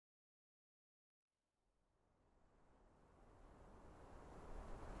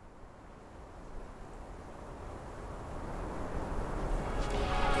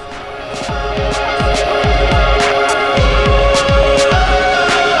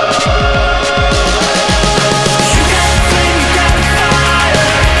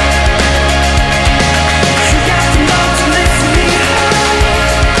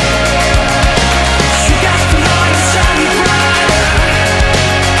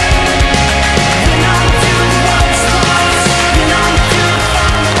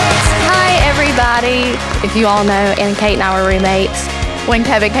If you all know, Anna Kate and I were roommates. When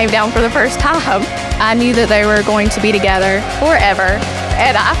Kevin came down for the first time, I knew that they were going to be together forever.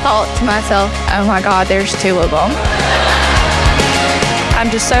 And I thought to myself, oh my God, there's two of them. I'm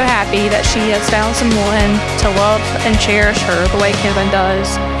just so happy that she has found someone to love and cherish her the way Kevin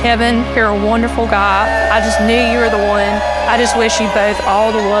does. Kevin, you're a wonderful guy. I just knew you were the one. I just wish you both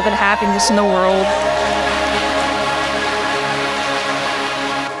all the love and happiness in the world.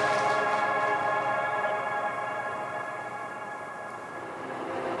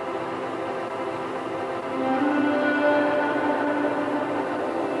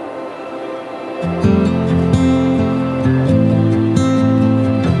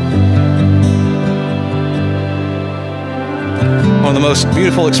 One of the most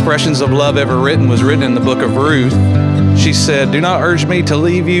beautiful expressions of love ever written was written in the book of Ruth. She said, "Do not urge me to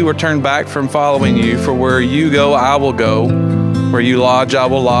leave you or turn back from following you, for where you go, I will go. Where you lodge, I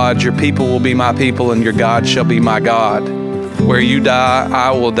will lodge. Your people will be my people, and your God shall be my God. Where you die,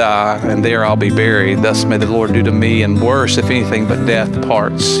 I will die, and there I'll be buried. Thus may the Lord do to me, and worse, if anything but death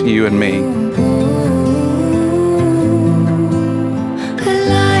parts you and me." A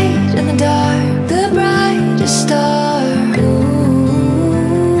light in the dark, the brightest star.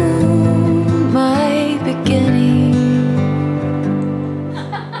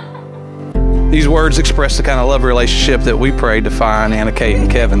 These words express the kind of love relationship that we pray to find Anna Kate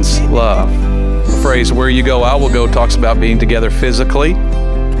and Kevin's love. The phrase, "Where you go, I will go," talks about being together physically.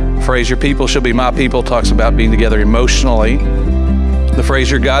 The phrase, "Your people shall be my people," talks about being together emotionally. The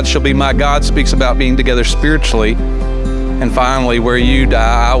phrase, "Your God shall be my God," speaks about being together spiritually. And finally, "Where you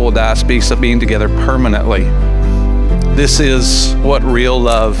die, I will die," speaks of being together permanently. This is what real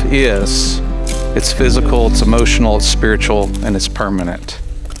love is. It's physical, it's emotional, it's spiritual, and it's permanent.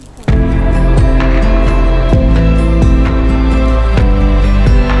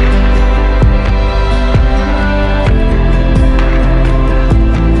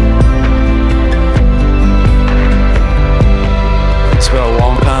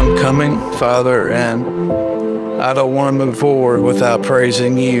 Coming, Father, and I don't want to move forward without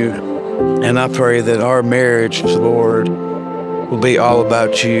praising you. And I pray that our marriage, Lord, will be all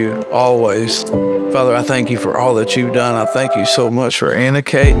about you always. Father, I thank you for all that you've done. I thank you so much for Anna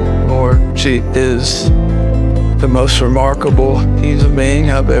Kate. Lord, she is the most remarkable human being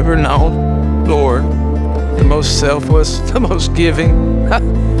I've ever known. Lord, the most selfless, the most giving.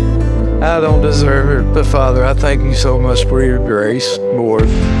 I don't deserve it, but Father, I thank you so much for your grace, Lord.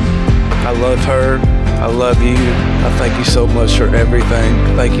 I love her. I love you. I thank you so much for everything.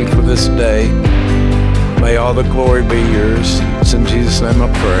 Thank you for this day. May all the glory be yours. It's in Jesus' name I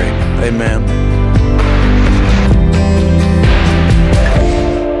pray. Amen.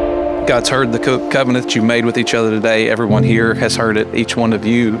 God's heard the covenant that you made with each other today. Everyone here has heard it. Each one of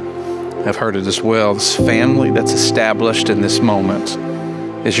you have heard it as well. This family that's established in this moment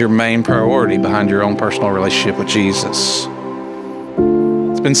is your main priority behind your own personal relationship with Jesus.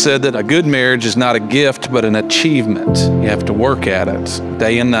 It's been said that a good marriage is not a gift, but an achievement. You have to work at it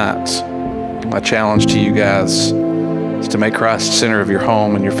day and night. My challenge to you guys is to make Christ the center of your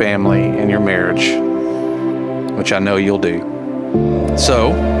home and your family and your marriage, which I know you'll do.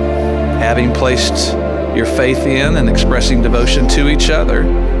 So, having placed your faith in and expressing devotion to each other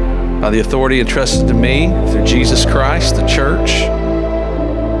by the authority entrusted to me through Jesus Christ, the church,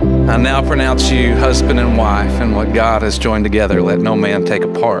 I now pronounce you husband and wife, and what God has joined together, let no man take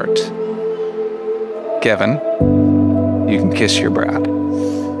apart. Kevin, you can kiss your bride.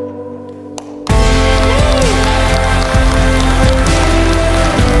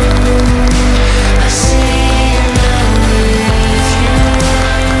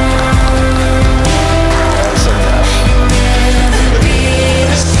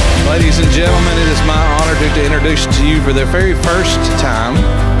 Ladies and gentlemen, it is my honor to introduce to you for the very first time,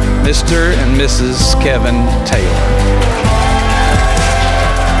 Mr. and Mrs. Kevin Taylor.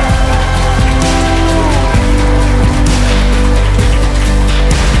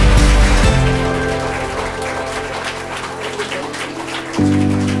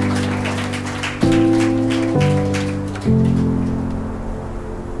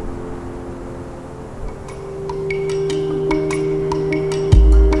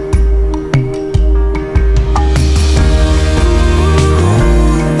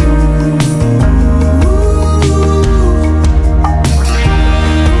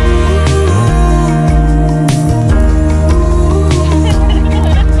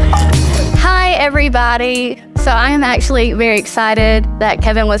 Everybody. So I am actually very excited that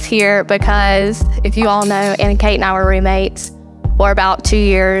Kevin was here because if you all know, Anna Kate and I were roommates for about 2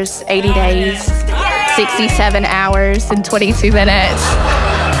 years, 80 days, 67 hours and 22 minutes.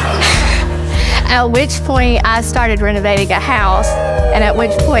 At which point I started renovating a house, and at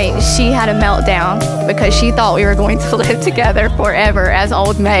which point she had a meltdown because she thought we were going to live together forever as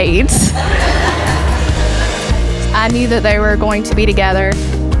old maids. I knew that they were going to be together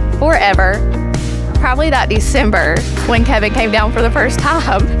forever. Probably that December when Kevin came down for the first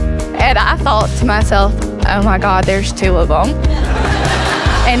time, and I thought to myself, oh my God, there's two of them.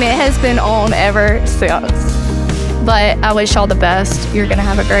 And it has been on ever since. But I wish y'all the best. You're gonna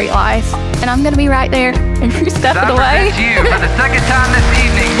have a great life. And I'm gonna be right there every step of the way. I present to you for the second time this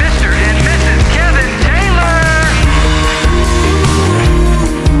evening, Mr. and Mrs. Kevin Taylor.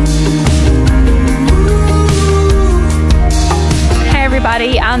 Hey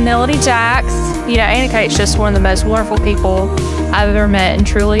everybody, I'm Melody Jacks. You know, Anna Kate's just one of the most wonderful people I've ever met, and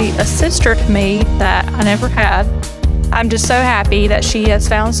truly a sister to me that I never had. I'm just so happy that she has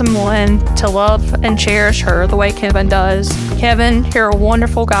found someone to love and cherish her the way Kevin does. Kevin, you're a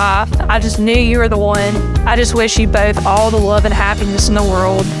wonderful guy. I just knew you were the one. I just wish you both all the love and happiness in the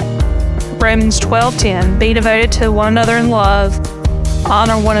world. Romans 12:10, be devoted to one another in love.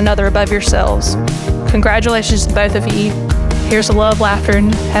 Honor one another above yourselves. Congratulations to both of you. Here's a love, laughter,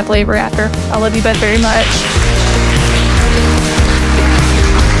 and happily ever after. I love you both very much.